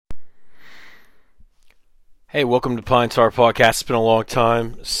Hey, welcome to Pine Tar Podcast. It's been a long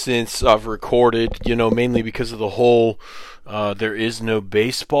time since I've recorded, mainly because of the whole there is no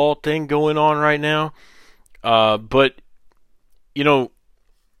baseball thing going on right now. But you know,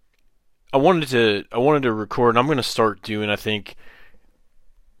 I wanted to record, and I'm going to start doing, I think,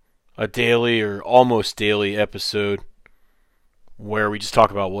 a daily or almost daily episode where we just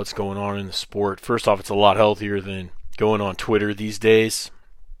talk about what's going on in the sport. First off, it's a lot healthier than going on Twitter these days.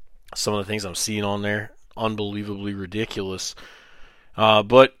 Some of the things I'm seeing on there, unbelievably ridiculous.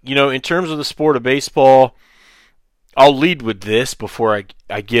 But in terms of the sport of baseball, I'll lead with this before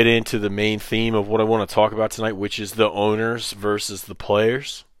I get into the main theme of what I want to talk about tonight, which is the owners versus the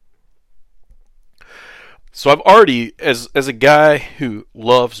players. So I've already, as a guy who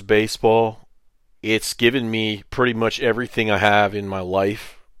loves baseball, it's given me pretty much everything I have in my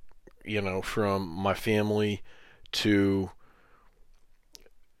life, from my family to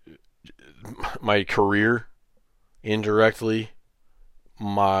my career indirectly,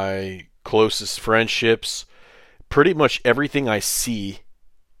 my closest friendships, pretty much everything I see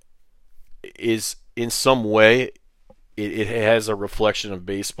is in some way it has a reflection of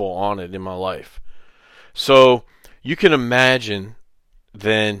baseball on it in my life. So you can imagine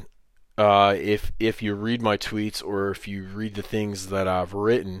then, if you read my tweets or if you read the things that I've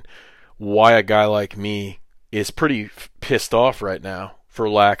written, why a guy like me is pretty pissed off right now, for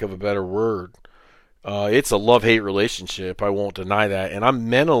lack of a better word. It's a love-hate relationship, I won't deny that, and I'm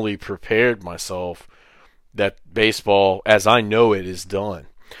mentally prepared myself that baseball, as I know it, is done.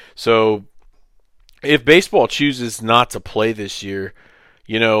 So if baseball chooses not to play this year,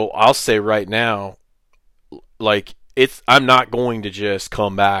 I'll say right now, I'm not going to just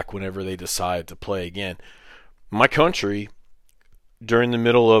come back whenever they decide to play again. My country, during the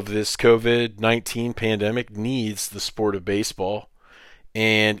middle of this COVID-19 pandemic, needs the sport of baseball.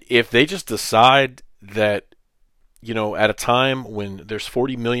 And if they just decide that, at a time when there's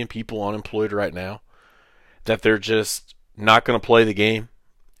 40 million people unemployed right now, that they're just not going to play the game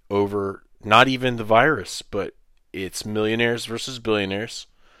over not even the virus, but it's millionaires versus billionaires,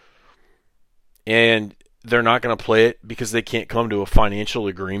 and they're not going to play it because they can't come to a financial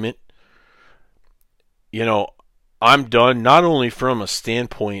agreement, I'm done, not only from a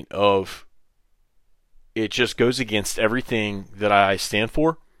standpoint of it just goes against everything that I stand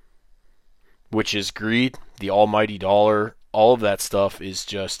for, which is greed, the almighty dollar. All of that stuff is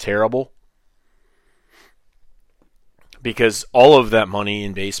just terrible. Because all of that money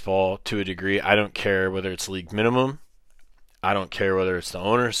in baseball, to a degree, I don't care whether it's league minimum, I don't care whether it's the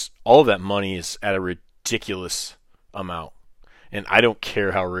owners, all of that money is at a ridiculous amount. And I don't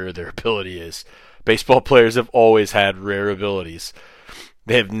care how rare their ability is. Baseball players have always had rare abilities.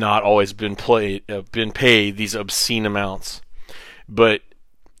 They have not always been paid these obscene amounts. But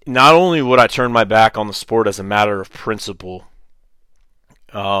not only would I turn my back on the sport as a matter of principle,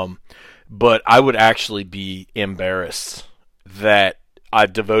 but I would actually be embarrassed that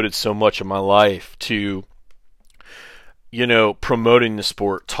I've devoted so much of my life to, promoting the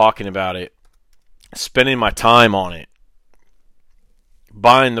sport, talking about it, spending my time on it,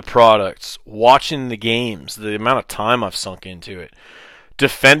 buying the products, watching the games, the amount of time I've sunk into it,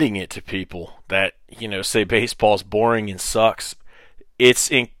 defending it to people that, say baseball's boring and sucks.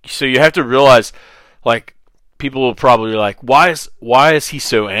 So you have to realize, people will probably be like, why is he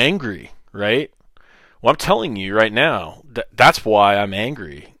so angry, right? Well, I'm telling you right now, that's why I'm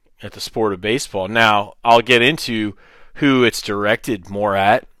angry at the sport of baseball. Now, I'll get into who it's directed more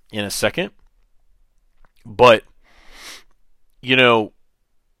at in a second. But,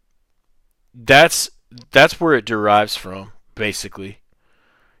 that's where it derives from, basically.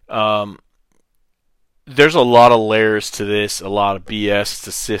 There's a lot of layers to this, a lot of BS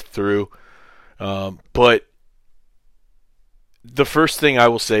to sift through. But the first thing I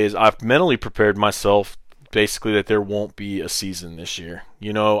will say is I've mentally prepared myself, basically, that there won't be a season this year.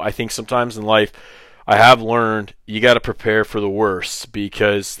 I think sometimes in life I have learned you got to prepare for the worst,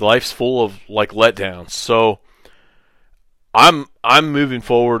 because life's full of letdowns. So I'm moving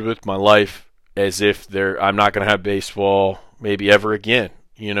forward with my life as if I'm not going to have baseball maybe ever again.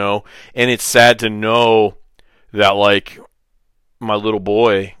 And it's sad to know that, my little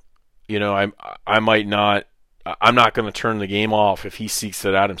boy, I might not, I'm not going to turn the game off if he seeks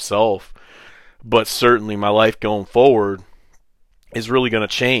it out himself, but certainly my life going forward is really going to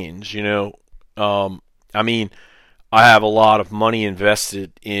change. I have a lot of money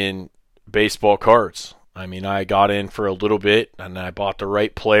invested in baseball cards. I got in for a little bit, and I bought the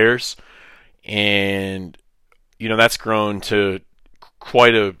right players, and, that's grown to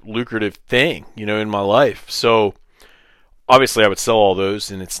quite a lucrative thing, in my life. So obviously I would sell all those,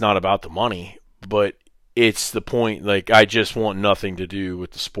 and it's not about the money, but it's the point, like, I just want nothing to do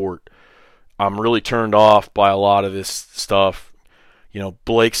with the sport. I'm really turned off by a lot of this stuff.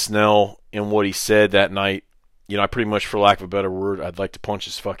 Blake Snell and what he said that night, I pretty much, for lack of a better word, I'd like to punch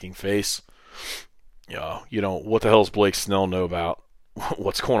his fucking face. What the hell does Blake Snell know about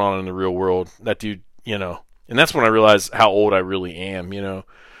what's going on in the real world? That dude, and that's when I realized how old I really am,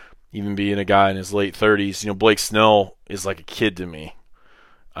 even being a guy in his late 30s. Blake Snell is like a kid to me.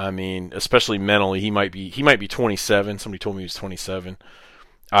 I mean, especially mentally, he might be 27. Somebody told me he was 27.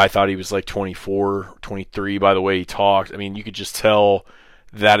 I thought he was like 24, 23 by the way he talked. I mean, you could just tell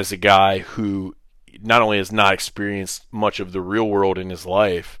that is a guy who not only has not experienced much of the real world in his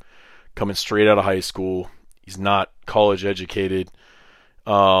life, coming straight out of high school, he's not college educated,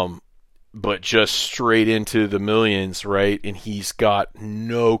 but just straight into the millions, right? And he's got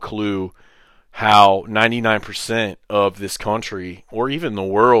no clue how 99% of this country, or even the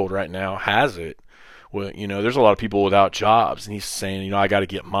world right now, has it. Well, there's a lot of people without jobs, and he's saying, I got to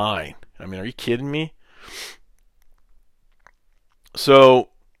get mine. I mean, are you kidding me? So,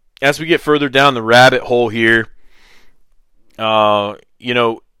 as we get further down the rabbit hole here, a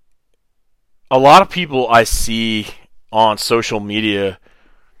lot of people I see on social media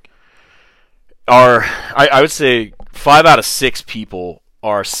are, I would say 5 out of 6 people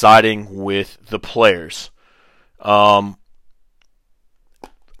are siding with the players. I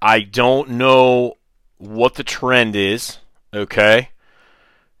don't know what the trend is, okay?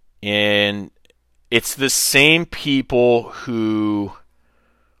 And it's the same people who,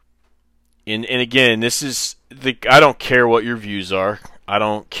 and again, this is I don't care what your views are. I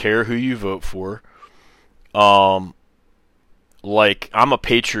don't care who you vote for. Like, I'm a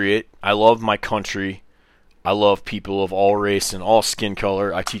patriot. I love my country. I love people of all race and all skin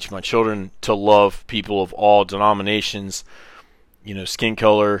color. I teach my children to love people of all denominations, skin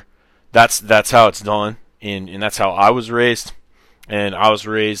color. That's how it's done, and that's how I was raised. And I was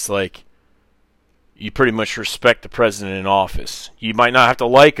raised like, you pretty much respect the president in office. You might not have to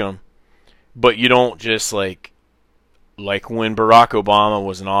like him, but you don't just like when Barack Obama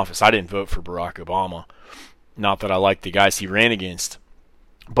was in office. I didn't vote for Barack Obama. Not that I liked the guys he ran against.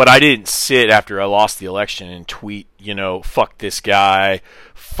 But I didn't sit after I lost the election and tweet, fuck this guy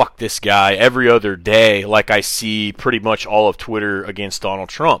every other day like I see pretty much all of Twitter against Donald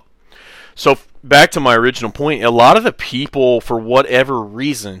Trump. So back to my original point, a lot of the people, for whatever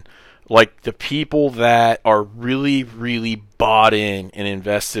reason, like the people that are really, really bought in and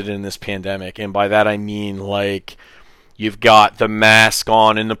invested in this pandemic, and by that I mean like you've got the mask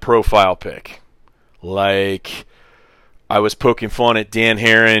on in the profile pic. Like, I was poking fun at Dan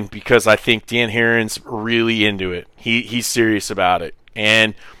Herron because I think Dan Herron's really into it. He's serious about it.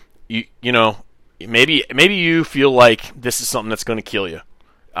 And maybe you feel like this is something that's going to kill you.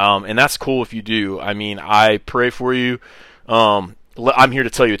 And that's cool if you do. I mean, I pray for you. I'm here to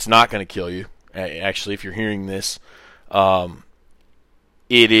tell you it's not going to kill you. Actually, if you're hearing this, that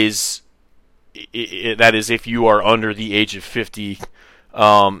is if you are under the age of 50,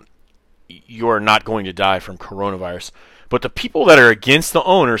 you are not going to die from coronavirus. But the people that are against the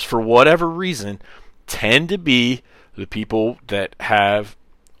owners, for whatever reason, tend to be the people that have,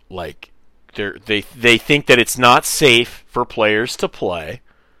 like, they think that it's not safe for players to play.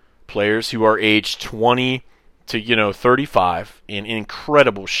 Players who are aged 20 to 35, in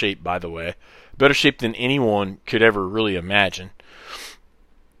incredible shape, by the way, better shape than anyone could ever really imagine.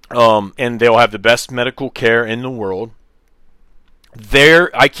 And they'll have the best medical care in the world.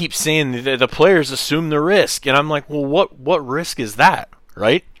 I keep saying the players assume the risk, and I'm like, well, what risk is that,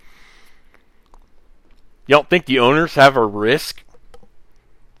 right? You don't think the owners have a risk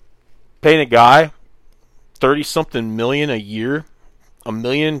paying a guy $30-something million a year, $1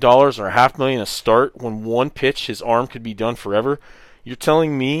 million or $500,000 a start, when one pitch his arm could be done forever? You're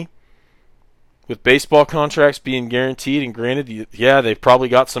telling me, with baseball contracts being guaranteed and granted, yeah, they've probably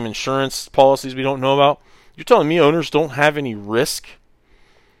got some insurance policies we don't know about. You're telling me owners don't have any risk?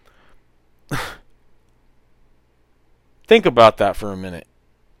 Think about that for a minute.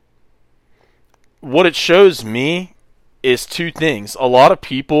 What it shows me is two things. A lot of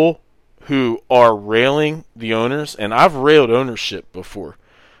people who are railing the owners, and I've railed ownership before.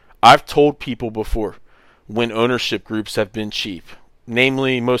 I've told people before when ownership groups have been cheap,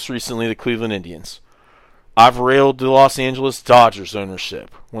 namely, most recently, the Cleveland Indians. I've railed the Los Angeles Dodgers ownership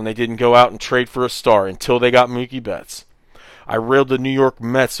when they didn't go out and trade for a star until they got Mookie Betts. I railed the New York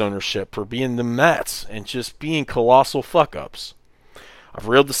Mets ownership for being the Mets and just being colossal fuck-ups. I've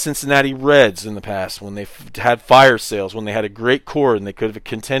railed the Cincinnati Reds in the past when they had fire sales, when they had a great core and they could have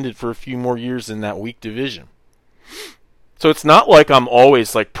contended for a few more years in that weak division. So it's not like I'm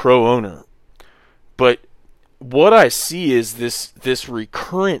always like pro-owner. But what I see is this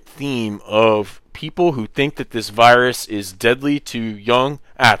recurrent theme of people who think that this virus is deadly to young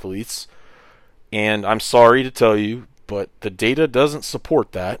athletes, and I'm sorry to tell you, but the data doesn't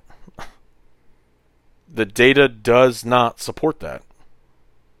support that. The data does not support that.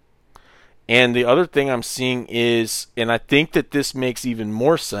 And the other thing I'm seeing is, and I think that this makes even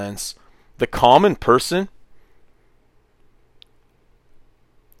more sense, the common person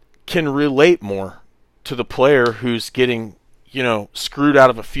can relate more to the player who's getting, screwed out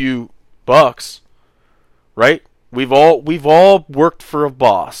of a few bucks, right? We've all worked for a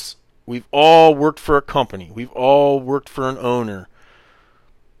boss. We've all worked for a company. We've all worked for an owner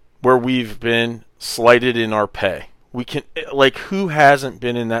where we've been slighted in our pay. We can, who hasn't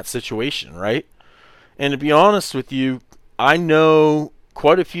been in that situation, right? And to be honest with you, I know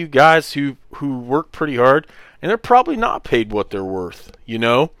quite a few guys who work pretty hard, and they're probably not paid what they're worth,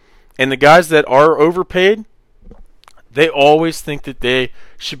 And the guys that are overpaid, they always think that they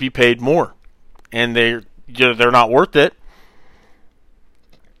should be paid more, and they're not worth it.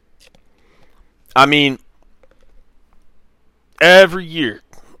 I mean, every year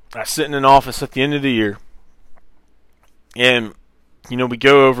I sit in an office at the end of the year, and we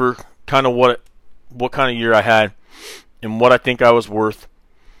go over kind of what kind of year I had and what I think I was worth,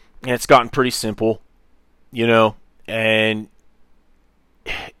 and it's gotten pretty simple, and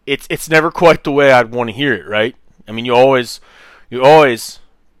it's never quite the way I'd want to hear it, right? I mean, you always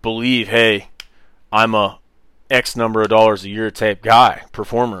believe, hey, I'm a X number of dollars a year type guy,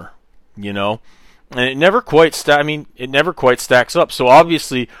 performer, and it never quite stacks up. So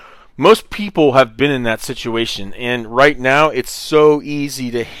obviously, most people have been in that situation, and right now it's so easy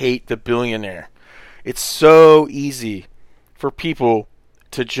to hate the billionaire. It's so easy for people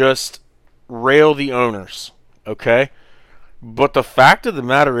to just rail the owners, okay? But the fact of the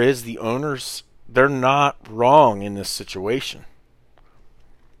matter is, the owners, they're not wrong in this situation.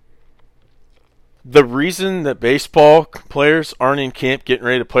 The reason that baseball players aren't in camp getting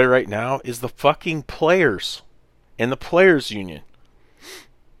ready to play right now is the fucking players and the players union.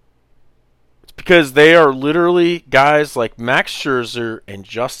 It's because they are literally guys like Max Scherzer and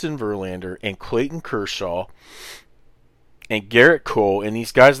Justin Verlander and Clayton Kershaw and Garrett Cole, and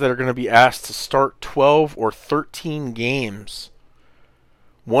these guys that are going to be asked to start 12 or 13 games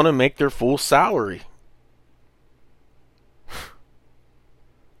want to make their full salary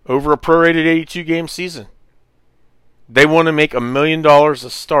over a prorated 82-game season. They want to make $1 million a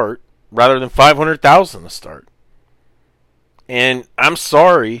start rather than $500,000 a start. And I'm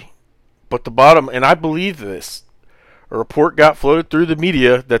sorry, but and I believe this, a report got floated through the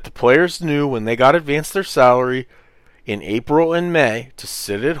media that the players knew when they got advanced their salary in April and May to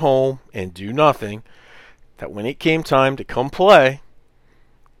sit at home and do nothing, that when it came time to come play,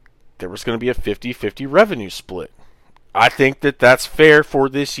 there was going to be a 50-50 revenue split. I think that that's fair for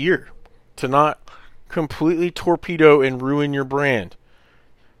this year, to not completely torpedo and ruin your brand.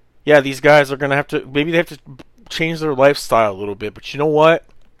 Yeah, these guys are going to have to, maybe they have to change their lifestyle a little bit, but you know what?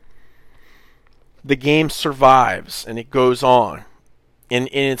 The game survives and it goes on. And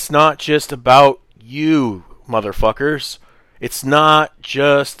it's not just about you, motherfuckers. It's not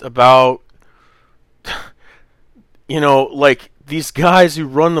just about, these guys who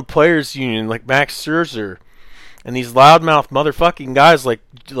run the players union, like Max Scherzer, and these loudmouth motherfucking guys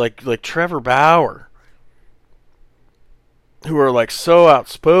like Trevor Bauer, who are so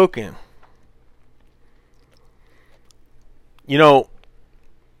outspoken.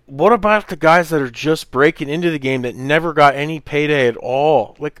 What about the guys that are just breaking into the game that never got any payday at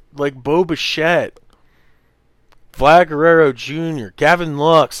all? Like Bo Bichette, Vlad Guerrero Jr., Gavin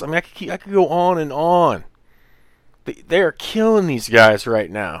Lux. I mean, I could go on and on. They are killing these guys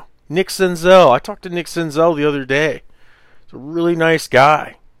right now. Nick Senzel. I talked to Nick Senzel the other day. He's a really nice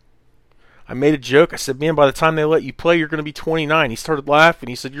guy. I made a joke. I said, man, by the time they let you play, you're going to be 29. He started laughing.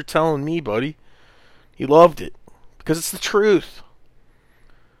 He said, you're telling me, buddy. He loved it. Because it's the truth.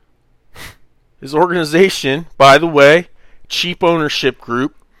 His organization, by the way, cheap ownership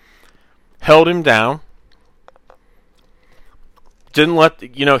group, held him down. Didn't let,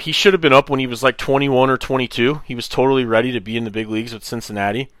 he should have been up when he was 21 or 22. He was totally ready to be in the big leagues with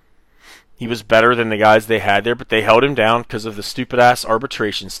Cincinnati. He was better than the guys they had there, but they held him down because of the stupid-ass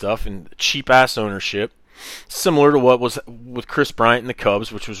arbitration stuff and cheap-ass ownership, similar to what was with Chris Bryant and the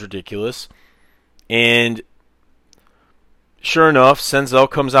Cubs, which was ridiculous. And sure enough, Senzel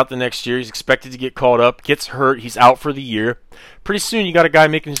comes out the next year. He's expected to get called up, gets hurt. He's out for the year. Pretty soon, you got a guy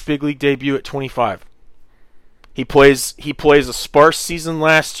making his big league debut at 25. He plays a sparse season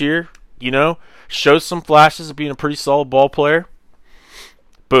last year, shows some flashes of being a pretty solid ball player.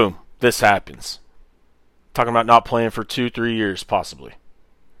 Boom. This happens. Talking about not playing for 2-3 years, possibly.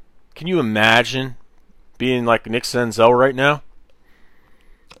 Can you imagine being like Nick Senzel right now?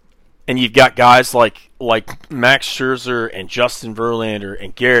 And you've got guys like Max Scherzer and Justin Verlander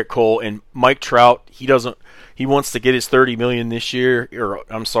and Garrett Cole and Mike Trout. He wants to get his $30 million this year, or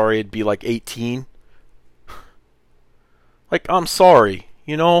I'm sorry, it'd be like 18. Like, I'm sorry,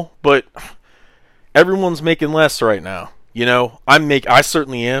 but everyone's making less right now. I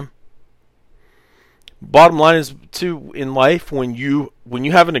certainly am. Bottom line is, too, in life, when you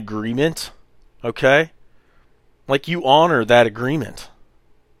have an agreement, okay, like, you honor that agreement.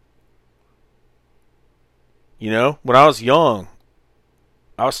 When I was young,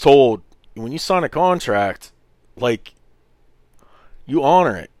 I was told, when you sign a contract, like, you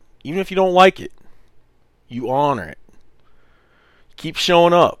honor it. Even if you don't like it, you honor it. Keep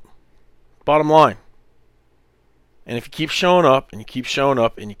showing up. Bottom line. And if you keep showing up, and you keep showing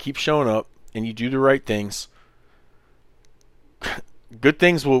up, and you keep showing up, and you do the right things, good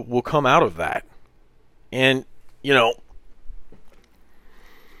things will come out of that. And, no,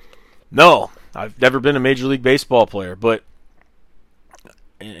 I've never been a Major League Baseball player, but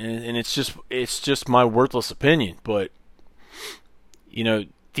and it's just my worthless opinion, but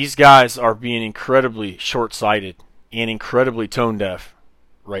these guys are being incredibly short-sighted and incredibly tone-deaf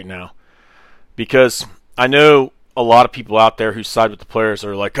right now, because I know a lot of people out there who side with the players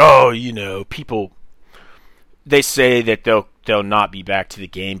are like, oh, people, they say that they'll not be back to the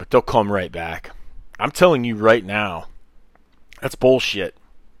game, but they'll come right back. I'm telling you right now, that's bullshit.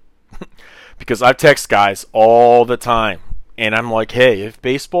 Because I text guys all the time, and I'm like, hey, if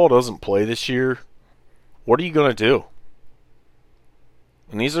baseball doesn't play this year, what are you going to do?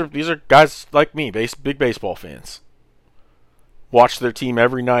 And these are guys like me, big baseball fans. Watch their team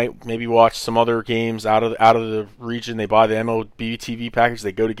every night, maybe watch some other games out of the region. They buy the MLB TV package,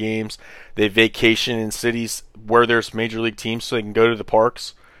 they go to games, they vacation in cities where there's major league teams so they can go to the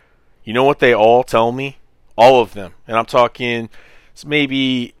parks. You know what they all tell me? All of them. And I'm talking,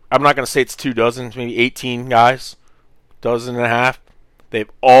 maybe, I'm not going to say it's 24, maybe 18 guys, dozen and a half.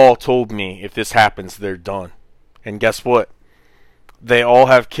 They've all told me if this happens, they're done. And guess what? They all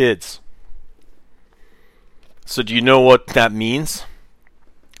have kids. So do you know what that means?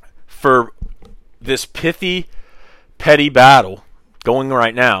 For this pithy, petty battle going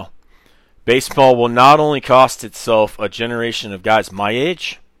right now, baseball will not only cost itself a generation of guys my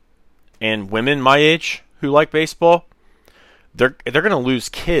age and women my age who like baseball, they're going to lose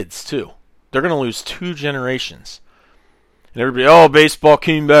kids too. They're going to lose 2 generations. And everybody, oh, baseball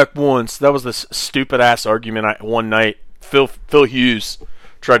came back once. That was this stupid-ass argument one night. Phil Hughes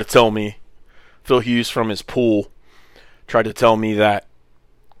tried to tell me, Phil Hughes from his pool tried to tell me that,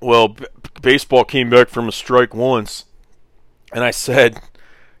 well, baseball came back from a strike once. And I said,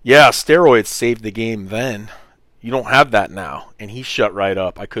 yeah, steroids saved the game then. You don't have that now. And he shut right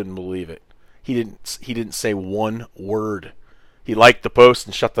up. I couldn't believe it. He didn't say one word. He liked the post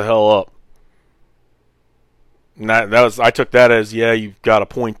and shut the hell up. And I took that as, yeah, you've got a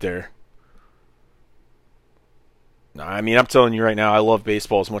point there. I mean, I'm telling you right now, I love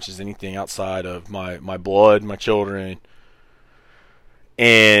baseball as much as anything outside of my blood, my children.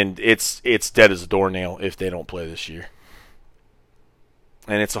 And it's dead as a doornail if they don't play this year.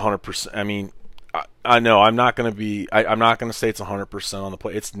 And it's 100%. I mean, I know I'm not going to say it's 100% on the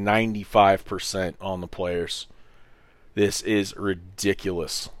play. It's 95% on the players. This is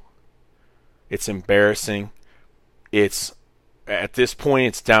ridiculous. It's embarrassing. It's, at this point,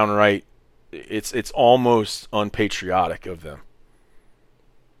 it's downright, it's almost unpatriotic of them.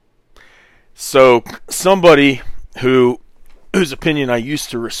 So somebody whose opinion I used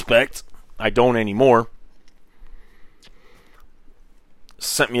to respect, I don't anymore,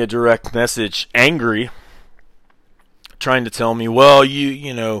 sent me a direct message, angry, trying to tell me, well,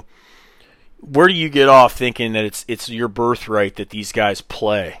 you know, where do you get off thinking that it's your birthright that these guys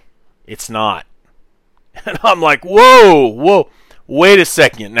play? It's not. And I'm like, whoa, wait a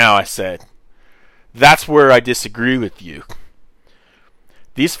second now, I said. That's where I disagree with you.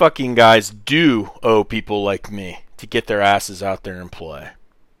 These fucking guys do owe people like me to get their asses out there and play.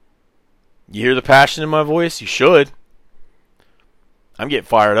 You hear the passion in my voice? You should. I'm getting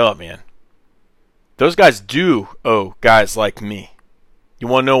fired up, man. Those guys do owe guys like me. You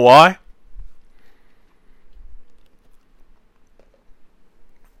want to know why?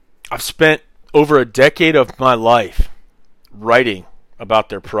 I've spent over a decade of my life writing about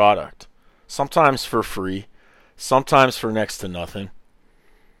their product. Sometimes for free, sometimes for next to nothing.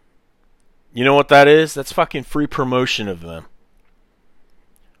 You know what that is? That's fucking free promotion of them.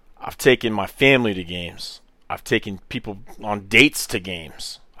 I've taken my family to games. I've taken people on dates to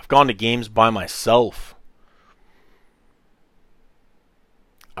games. I've gone to games by myself.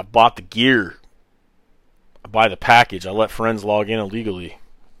 I bought the gear. I buy the package. I let friends log in illegally.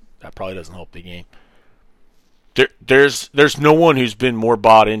 That probably doesn't help the game. There's no one who's been more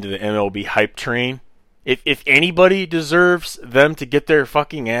bought into the MLB hype train. If anybody deserves them to get their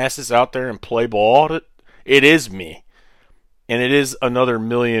fucking asses out there and play ball, it is me. And it is another 1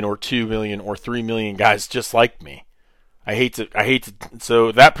 million or 2 million or 3 million guys just like me. I hate to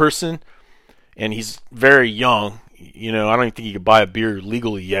so that person, and he's very young, I don't even think he could buy a beer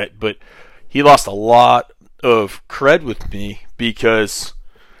legally yet, but he lost a lot of cred with me because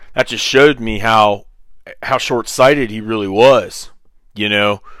that just showed me how short-sighted he really was.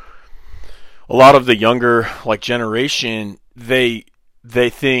 A lot of the younger generation, they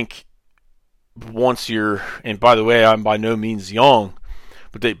think once you're, and by the way, I'm by no means young,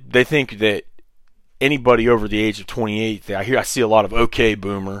 but they think that anybody over the age of 28, I see a lot of okay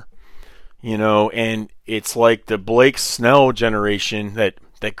boomer, and it's like the Blake Snell generation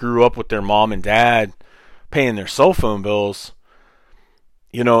that grew up with their mom and dad paying their cell phone bills,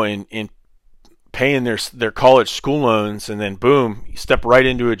 and paying their college school loans, and then boom, you step right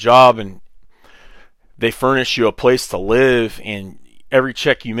into a job and they furnish you a place to live, and every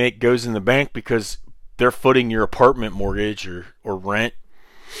check you make goes in the bank because they're footing your apartment mortgage or rent.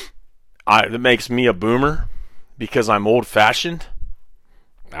 That makes me a boomer because I'm old-fashioned?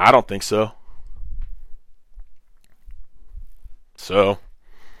 I don't think so. So,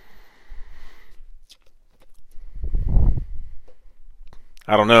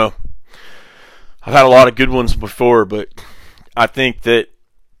 I don't know. I've had a lot of good ones before, but I think that,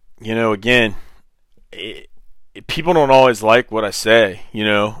 again, people don't always like what I say,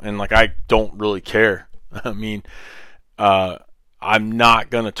 and I don't really care. I mean, I'm not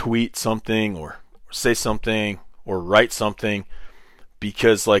going to tweet something or say something or write something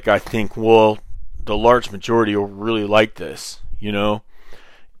because I think, well, the large majority will really like this,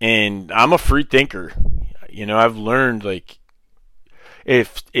 and I'm a free thinker. I've learned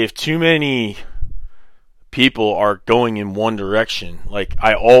if too many people are going in one direction,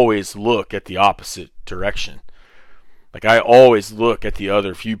 I always look at the opposite direction. I always look at the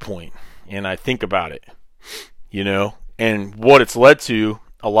other viewpoint and I think about it, and what it's led to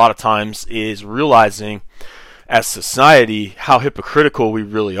a lot of times is realizing as society how hypocritical we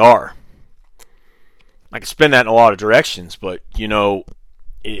really are. I can spin that in a lot of directions, but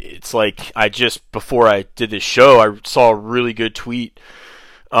it's before I did this show, I saw a really good tweet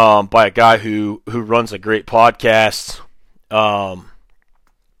by a guy who runs a great podcast,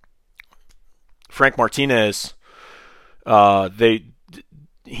 Frank Martinez.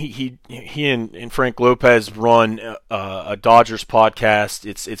 He and Frank Lopez run a Dodgers podcast.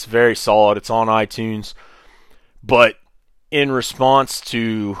 It's very solid. It's on iTunes. But in response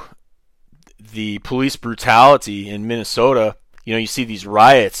to the police brutality in Minnesota, you see these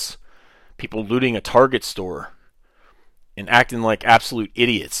riots, people looting a Target store and acting like absolute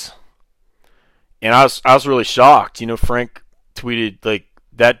idiots. And I was really shocked. Frank tweeted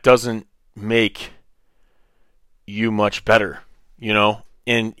that doesn't make you much better,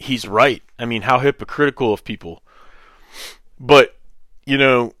 and he's right. I mean, how hypocritical of people. But,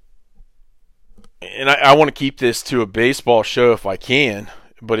 and I want to keep this to a baseball show if I can,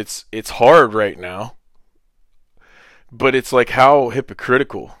 but it's hard right now. But it's how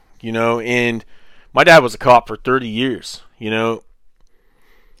hypocritical, and my dad was a cop for 30 years, and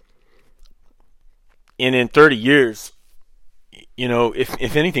in 30 years,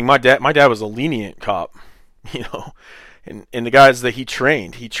 if anything, my dad was a lenient cop, and the guys that he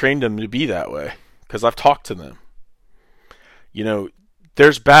trained them to be that way because I've talked to them.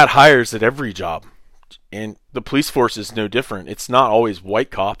 There's bad hires at every job, and the police force is no different. It's not always white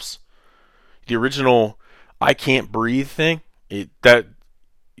cops. The original "I can't breathe" thing, there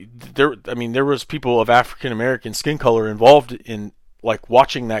was people of African American skin color involved in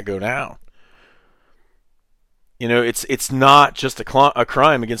watching that go down. It's not just a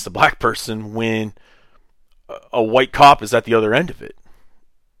crime against a black person when a white cop is at the other end of it.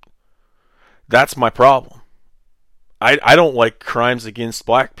 That's my problem. I don't like crimes against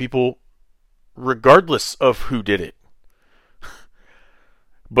black people regardless of who did it.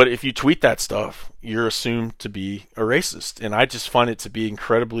 But if you tweet that stuff, you're assumed to be a racist. And I just find it to be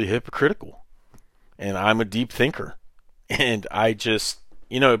incredibly hypocritical. And I'm a deep thinker. And I just,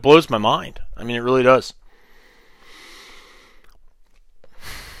 it blows my mind. I mean, it really does.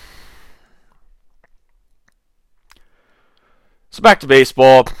 So back to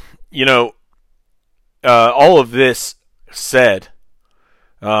baseball. All of this said,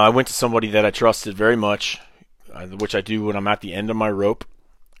 I went to somebody that I trusted very much, which I do when I'm at the end of my rope.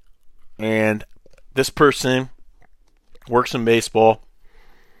 And this person works in baseball.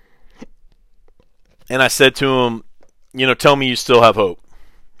 And I said to him, tell me you still have hope.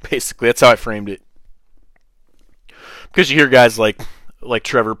 Basically, that's how I framed it. Because you hear guys like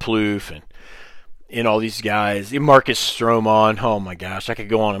Trevor Plouffe and all these guys. Marcus Stroman. Oh my gosh, I could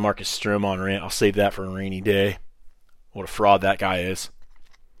go on a Marcus Stroman rant. I'll save that for a rainy day. What a fraud that guy is.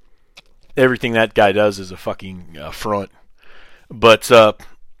 Everything that guy does is a fucking front. But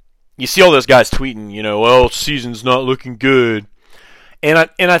you see all those guys tweeting, well, season's not looking good. And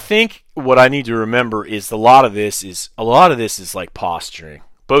I think what I need to remember is a lot of this is like posturing.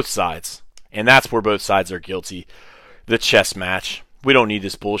 Both sides. And that's where both sides are guilty. The chess match. We don't need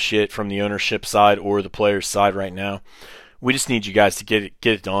this bullshit from the ownership side or the players' side right now. We just need you guys to get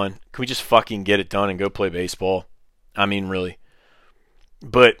it done. Can we just fucking get it done and go play baseball? I mean, really.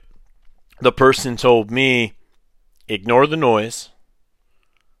 But the person told me, ignore the noise.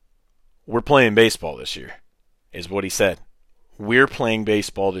 We're playing baseball this year, is what he said. We're playing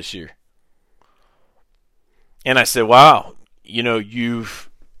baseball this year. And I said, wow, you've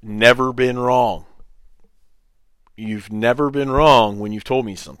never been wrong. You've never been wrong when you've told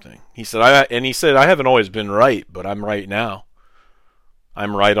me something. He said, I haven't always been right, but I'm right now.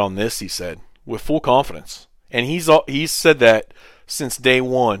 I'm right on this, he said, with full confidence. And he's said that since day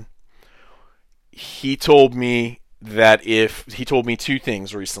one. He told me two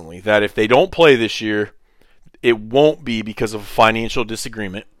things recently. That if they don't play this year, it won't be because of a financial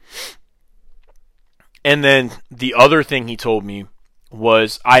disagreement. And then the other thing he told me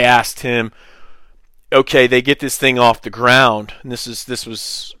was, I asked him, okay, they get this thing off the ground. And this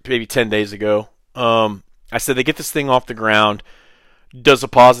was maybe 10 days ago. I said, they get this thing off the ground. Does a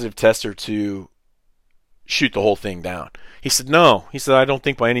positive test or two shoot the whole thing down? He said, no. He said, I don't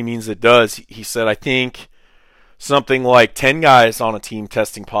think by any means it does. He said, I think something like 10 guys on a team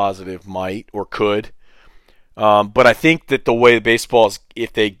testing positive might or could. But I think that the way baseball is,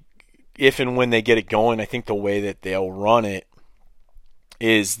 if and when they get it going, I think the way that they'll run it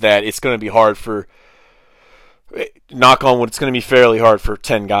is that it's going to be hard for, knock on wood, it's going to be fairly hard for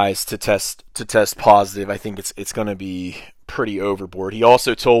 10 guys to test positive. I think it's going to be pretty overboard. He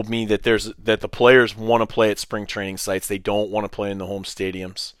also told me that the players want to play at spring training sites. They don't want to play in the home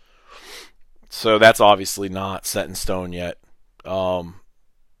stadiums. So that's obviously not set in stone yet.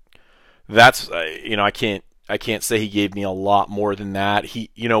 That's I can't say he gave me a lot more than that.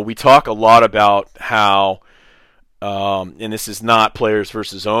 We talk a lot about how and this is not players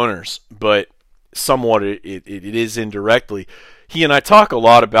versus owners, but somewhat it is indirectly. He and I talk a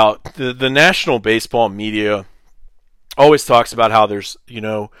lot about the national baseball media always talks about how there's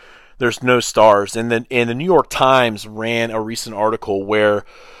no stars, and the New York Times ran a recent article where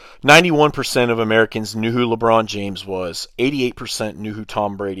 91% of Americans knew who LeBron James was, 88% knew who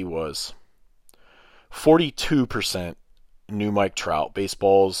Tom Brady was, 42% knew Mike Trout,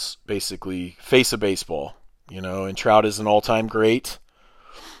 baseball's basically face of baseball, and Trout is an all-time great.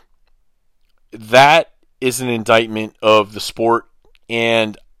 That is an indictment of the sport,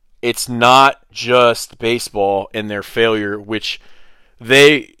 and it's not just baseball and their failure, which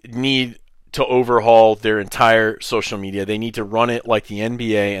they need to overhaul their entire social media. They need to run it like the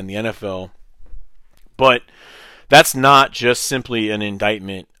NBA and the NFL. But that's not just simply an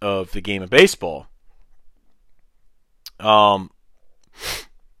indictment of the game of baseball. A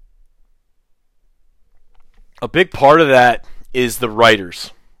big part of that is the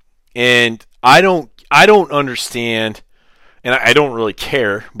writers. And I don't understand, and I don't really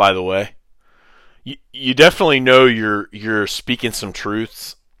care, by the way. You definitely know you're speaking some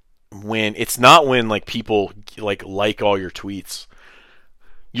truths when it's not when like people like all your tweets.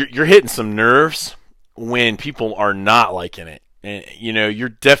 You're hitting some nerves when people are not liking it. And you're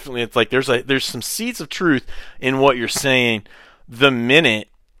definitely, it's like there's some seeds of truth in what you're saying. The minute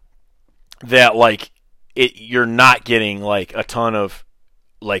that like you're not getting like a ton of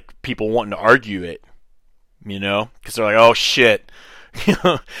like people wanting to argue it, because they're like, oh shit,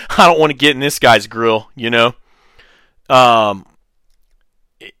 I don't want to get in this guy's grill,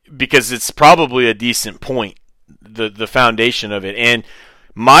 because it's probably a decent point, the foundation of it. And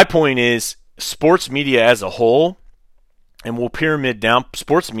my point is, sports media as a whole, and we'll pyramid down,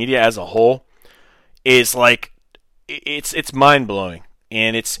 sports media as a whole is like, it's mind blowing,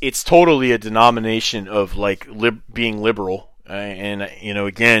 and it's totally a denomination of like being liberal, and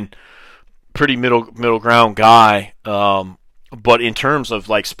again, pretty middle ground guy. But in terms of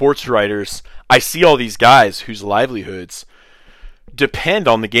like sports writers, I see all these guys whose livelihoods depend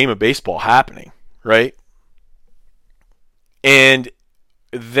on the game of baseball happening, right? And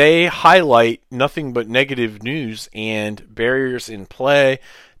they highlight nothing but negative news and barriers in play.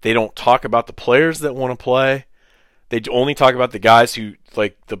 They don't talk about the players that want to play. They only talk about the guys who,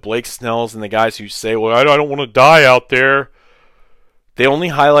 like the Blake Snells and the guys who say, well, I don't want to die out there. They only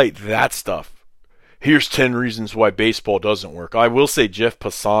highlight that stuff. Here's 10 reasons why baseball doesn't work. I will say Jeff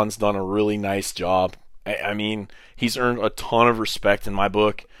Passan's done a really nice job. I mean, he's earned a ton of respect in my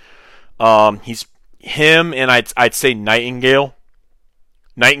book. He's him, and I'd say Nightingale.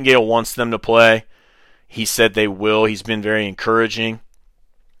 Nightingale wants them to play. He said they will. He's been very encouraging.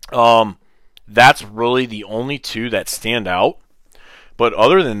 That's really the only two that stand out. But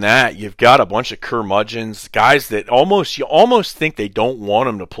other than that, you've got a bunch of curmudgeons, guys that you almost think they don't want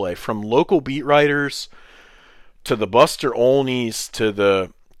them to play, from local beat writers to the Buster Olneys to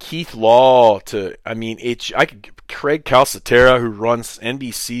the Keith Law to, Craig Calcaterra, who runs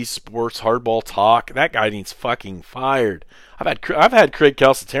NBC Sports Hardball Talk. That guy needs fucking fired. I've had Craig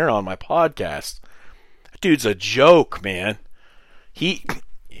Calcaterra on my podcast. That dude's a joke, man. He,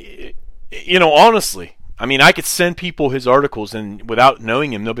 honestly, I could send people his articles, and without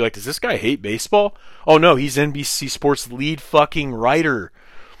knowing him, they'll be like, does this guy hate baseball? Oh, no, he's NBC Sports lead fucking writer.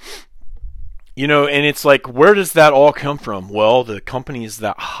 And it's like, where does that all come from? Well, the companies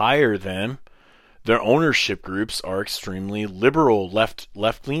that hire them, their ownership groups are extremely liberal,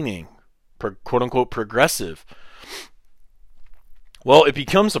 left-leaning, quote-unquote progressive. Well, it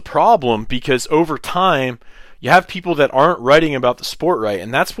becomes a problem because over time, you have people that aren't writing about the sport right,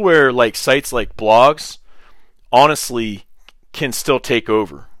 and that's where sites like blogs honestly can still take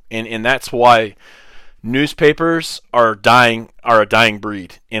over. And that's why newspapers are a dying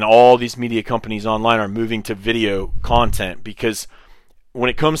breed, and all these media companies online are moving to video content, because when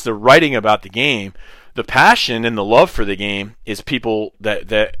it comes to writing about the game, the passion and the love for the game is people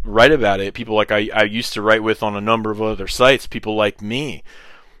that write about it. People like I used to write with on a number of other sites, people like me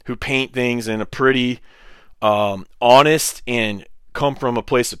who paint things in a pretty honest and come from a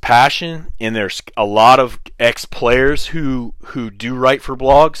place of passion. And there's a lot of ex-players who do write for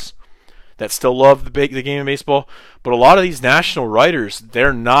blogs that still love the game of baseball. But a lot of these national writers,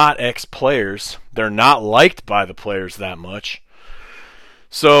 they're not ex-players. They're not liked by the players that much.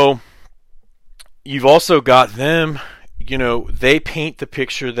 So you've also got them, they paint the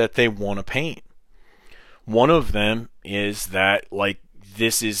picture that they want to paint. One of them is that,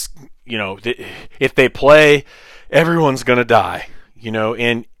 this is, if they play, everyone's going to die,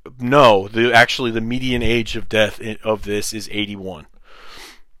 and no, the median age of death of this is 81.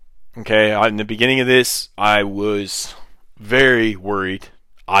 Okay, in the beginning of this, I was very worried.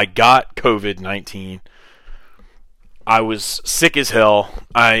 I got COVID-19. I was sick as hell.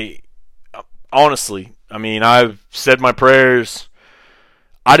 Honestly, I've said my prayers.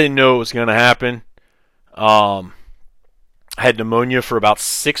 I didn't know it was going to happen. I had pneumonia for about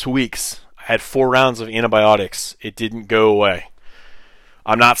 6 weeks. I had 4 rounds of antibiotics. It didn't go away.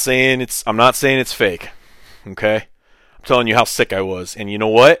 I'm not saying it's fake. Okay? I'm telling you how sick I was. And you know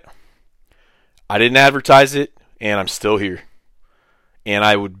what? I didn't advertise it, and I'm still here. And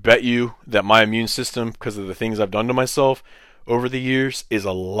I would bet you that my immune system, because of the things I've done to myself over the years, is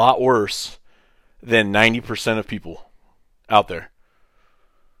a lot worse than 90% of people out there.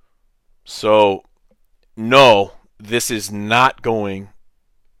 So, no, this is not going...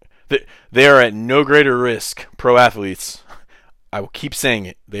 They are at no greater risk, pro athletes. I will keep saying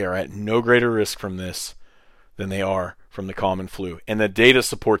it. They are at no greater risk from this than they are from the common flu. And the data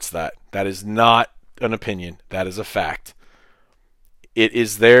supports that. That is not an opinion. That is a fact. It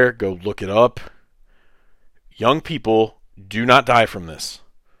is there. Go look it up. Young people do not die from this.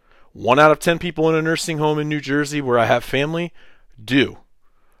 1 out of 10 people in a nursing home in New Jersey, where I have family, do.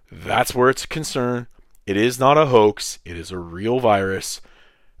 That's where it's a concern. It is not a hoax. It is a real virus.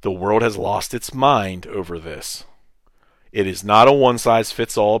 The world has lost its mind over this. It is not a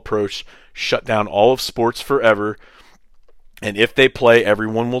one-size-fits-all approach. Shut down all of sports forever. And if they play,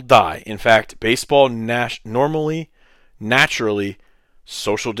 everyone will die. In fact, baseball naturally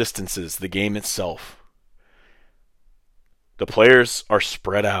social distances the game itself. The players are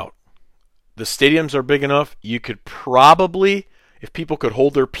spread out. The stadiums are big enough. You could probably, if people could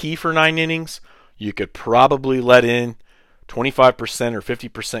hold their pee for 9 innings, you could probably let in 25% or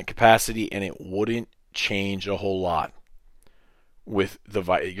 50% capacity, and it wouldn't change a whole lot. With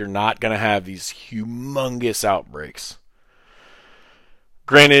you're not going to have these humongous outbreaks.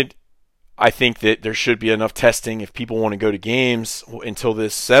 Granted, I think that there should be enough testing if people want to go to games until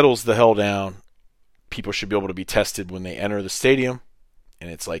this settles the hell down. People should be able to be tested when they enter the stadium, and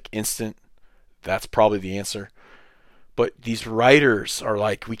it's instant. That's probably the answer. But these writers are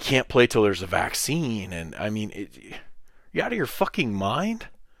like, we can't play till there's a vaccine, and you out of your fucking mind?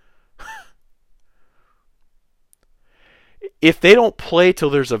 if they don't play till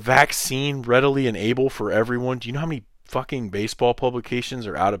there's a vaccine readily and able for everyone, do you know how many fucking baseball publications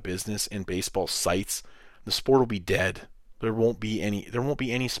are out of business and baseball sites? The sport will be dead. There won't be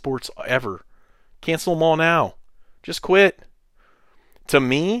any sports ever. Cancel them all now. Just quit. To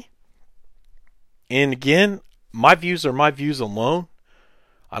me, and again, my views are my views alone.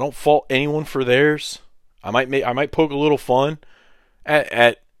 I don't fault anyone for theirs. I might poke a little fun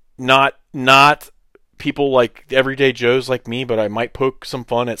at not people like everyday Joes like me, but I might poke some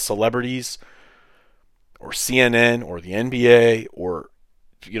fun at celebrities or CNN or the NBA or,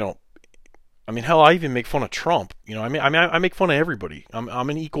 I mean, hell, I even make fun of Trump. I make fun of everybody. I'm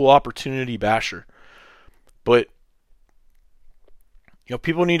an equal opportunity basher. But,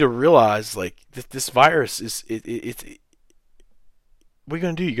 people need to realize, like, this virus is, it's what are you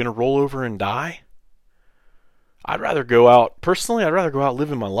going to do? You going to roll over and die? I'd rather go out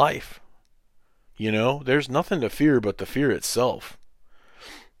living my life. There's nothing to fear but the fear itself.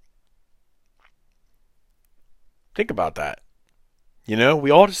 Think about that. We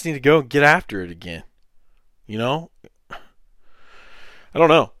all just need to go and get after it again. I don't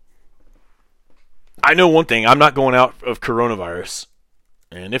know. I know one thing. I'm not going out of coronavirus.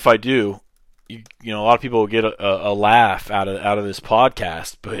 And if I do, a lot of people will get a laugh out of this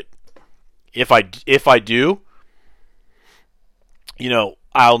podcast. But if I do,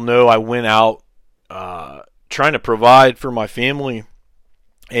 I'll know I went out trying to provide for my family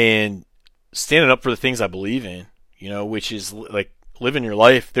and standing up for the things I believe in, which is like living your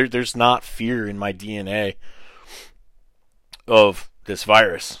life. There's not fear in my DNA of this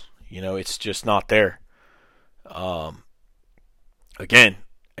virus. It's just not there. Again,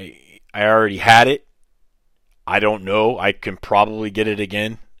 I already had it. I don't know. I can probably get it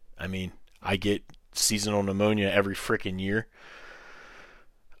again. I mean, I get seasonal pneumonia every freaking year.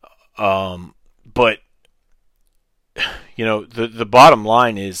 But the bottom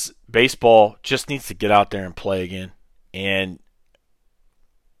line is baseball just needs to get out there and play again. And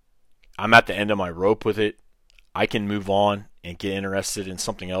I'm at the end of my rope with it. I can move on and get interested in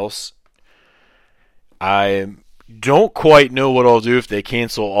something else. I don't quite know what I'll do if they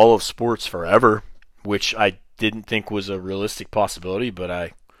cancel all of sports forever, which I didn't think was a realistic possibility,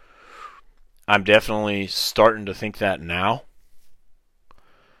 but I'm definitely starting to think that now.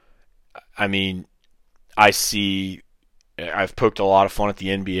 I mean, I've poked a lot of fun at the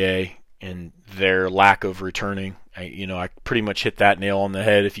NBA and their lack of returning. I pretty much hit that nail on the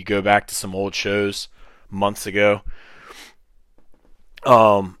head if you go back to some old shows months ago.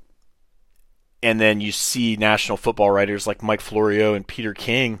 And then you see national football writers like Mike Florio and Peter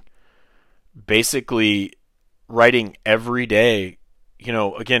King basically writing every day,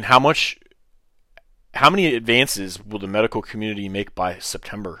 again, how many advances will the medical community make by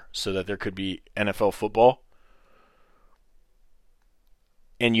September so that there could be NFL football?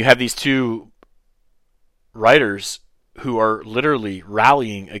 And you have these two writers who are literally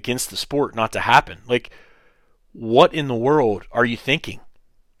rallying against the sport not to happen. Like, what in the world are you thinking?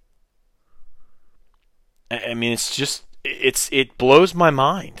 I mean, it blows my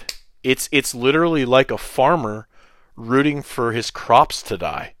mind. It's literally like a farmer rooting for his crops to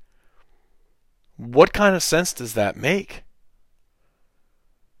die. What kind of sense does that make?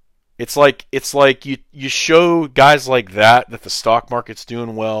 It's like you show guys like that the stock market's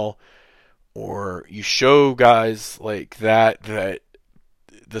doing well, or you show guys like that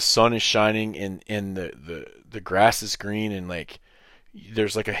the sun is shining and the grass is green and like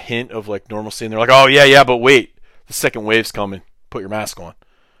there's like a hint of like normalcy, and they're like, oh yeah, but wait, the second wave's coming. Put your mask on.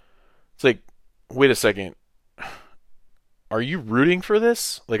 It's like, wait a second. Are you rooting for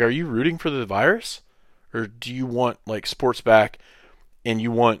this? Like, are you rooting for the virus? Or do you want like sports back and you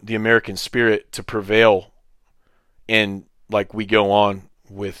want the American spirit to prevail and like we go on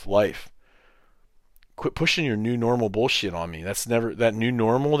with life? Quit pushing your new normal bullshit on me. That's never that new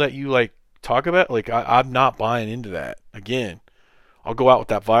normal that you like talk about. Like I'm not buying into that. Again, I'll go out with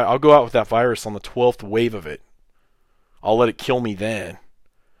that virus on the 12th wave of it. I'll let it kill me then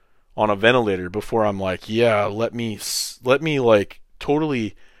on a ventilator before I'm like, yeah, let me like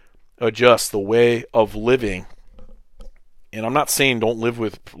totally adjust the way of living. And I'm not saying don't live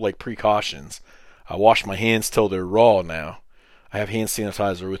with like precautions. I wash my hands till they're raw now. I have hand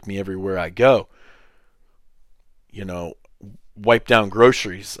sanitizer with me everywhere I go. Wipe down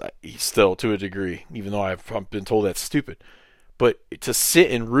groceries still to a degree, even though I've been told that's stupid. But to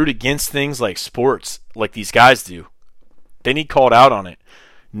sit and root against things like sports, like these guys do, they need called out on it.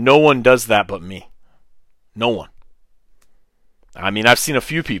 No one does that but me. No one. I mean, I've seen a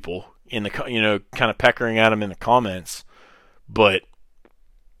few people in the kind of peckering at them in the comments, but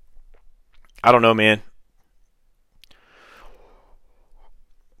I don't know, man.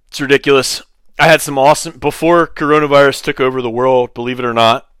 ridiculous. I had some awesome before coronavirus took over the world, believe it or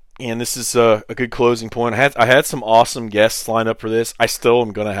not. And this is a good closing point. I had some awesome guests lined up for this. I still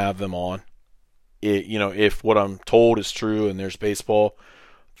am going to have them on. If what I'm told is true and there's baseball,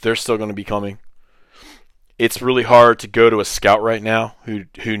 they're still going to be coming. It's really hard to go to a scout right now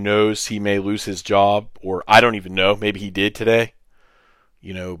who knows he may lose his job, or I don't even know. Maybe he did today.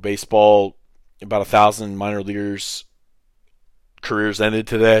 Baseball, about 1,000 minor leaguers' careers ended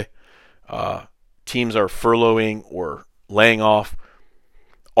today. Teams are furloughing or laying off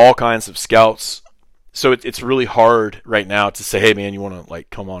all kinds of scouts. So it's really hard right now to say, hey, man, you want to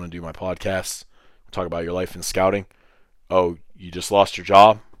come on and do my podcast? Talk about your life in scouting. Oh, you just lost your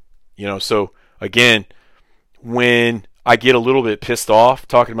job? So again, when I get a little bit pissed off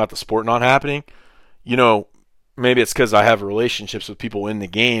talking about the sport not happening, maybe it's because I have relationships with people in the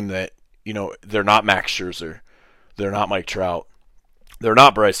game that, they're not Max Scherzer. They're not Mike Trout. They're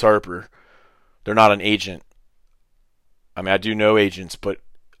not Bryce Harper. They're not an agent. I mean, I do know agents, but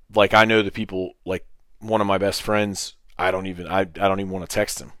I know the people, one of my best friends, I don't even want to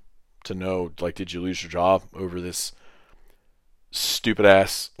text him to know, did you lose your job over this stupid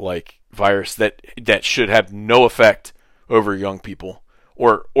ass, virus that should have no effect over young people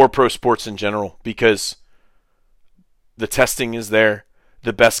or pro sports in general, because the testing is there.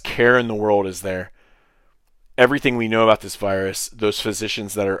 The best care in the world is there. Everything we know about this virus, those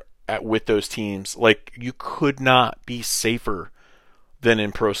physicians that are with those teams, you could not be safer than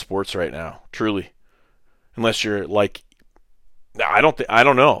in pro sports right now, truly. Unless you're I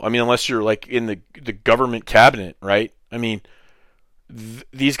don't know. I mean, unless you're in the government cabinet, right? I mean,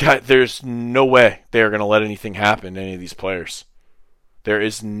 these guys, there's no way they are going to let anything happen to any of these players. There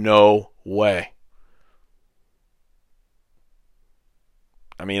is no way.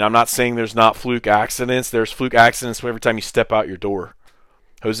 I mean, I'm not saying there's not fluke accidents. There's fluke accidents every time you step out your door.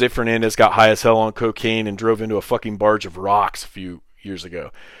 Jose Fernandez got high as hell on cocaine and drove into a fucking barge of rocks a few years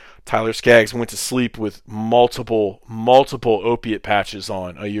ago. Tyler Skaggs went to sleep with multiple opiate patches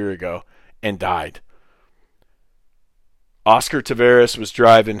on a year ago and died. Oscar Taveras was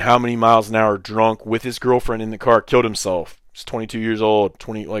driving how many miles an hour drunk with his girlfriend in the car, killed himself. He's 22 years old,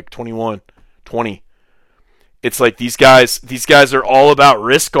 21, 20. It's these guys are all about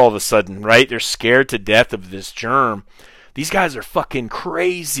risk all of a sudden, right? They're scared to death of this germ. These guys are fucking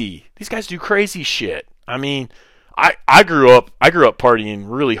crazy. These guys do crazy shit. I mean, I grew up partying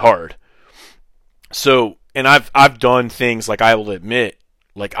really hard. So, and I've done things, I will admit,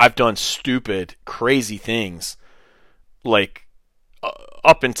 I've done stupid, crazy things,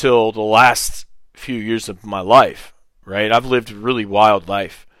 up until the last few years of my life, right? I've lived a really wild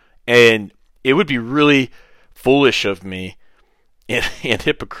life, and it would be really foolish of me, and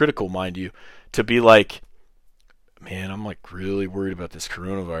hypocritical, mind you, to be man, I'm really worried about this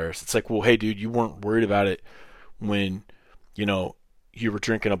coronavirus. It's well, hey, dude, you weren't worried about it when, you were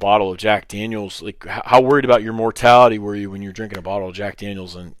drinking a bottle of Jack Daniels. How worried about your mortality were you when you were drinking a bottle of Jack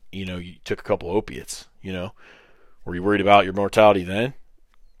Daniels and, you took a couple opiates, Were you worried about your mortality then?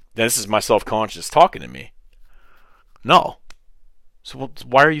 This is my self-conscious talking to me. No. So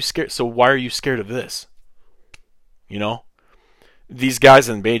why are you scared? So why are you scared of this? These guys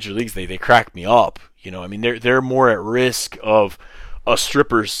in major leagues, they crack me up. I mean, they're more at risk of a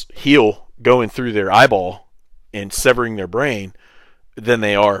stripper's heel going through their eyeball and severing their brain than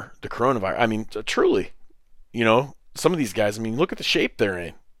they are the coronavirus. I mean, truly, some of these guys, I mean, look at the shape they're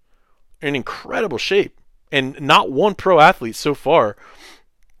in. They're in incredible shape. And not one pro athlete so far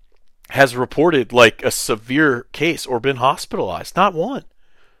has reported a severe case or been hospitalized. Not one.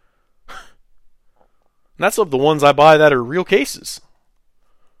 And that's of the ones I buy that are real cases.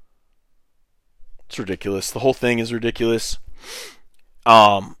 It's ridiculous. The whole thing is ridiculous.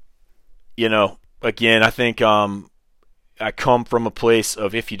 Again, I think I come from a place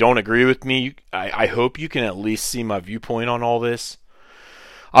of, if you don't agree with me, I hope you can at least see my viewpoint on all this.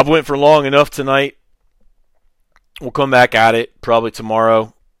 I've went for long enough tonight. We'll come back at it probably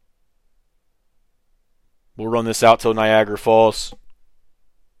tomorrow. We'll run this out till Niagara Falls,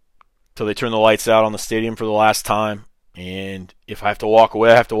 till they turn the lights out on the stadium for the last time. And if I have to walk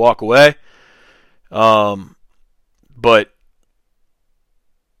away, I have to walk away. But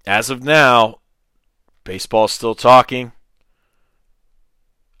as of now, baseball's still talking.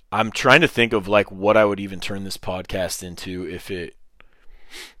 I'm trying to think of what I would even turn this podcast into if it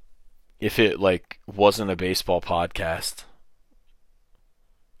wasn't a baseball podcast.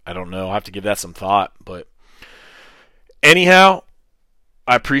 I don't know. I'll have to give that some thought. But anyhow,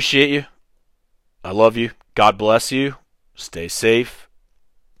 I appreciate you. I love you. God bless you. Stay safe.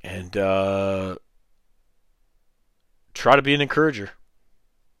 And try to be an encourager.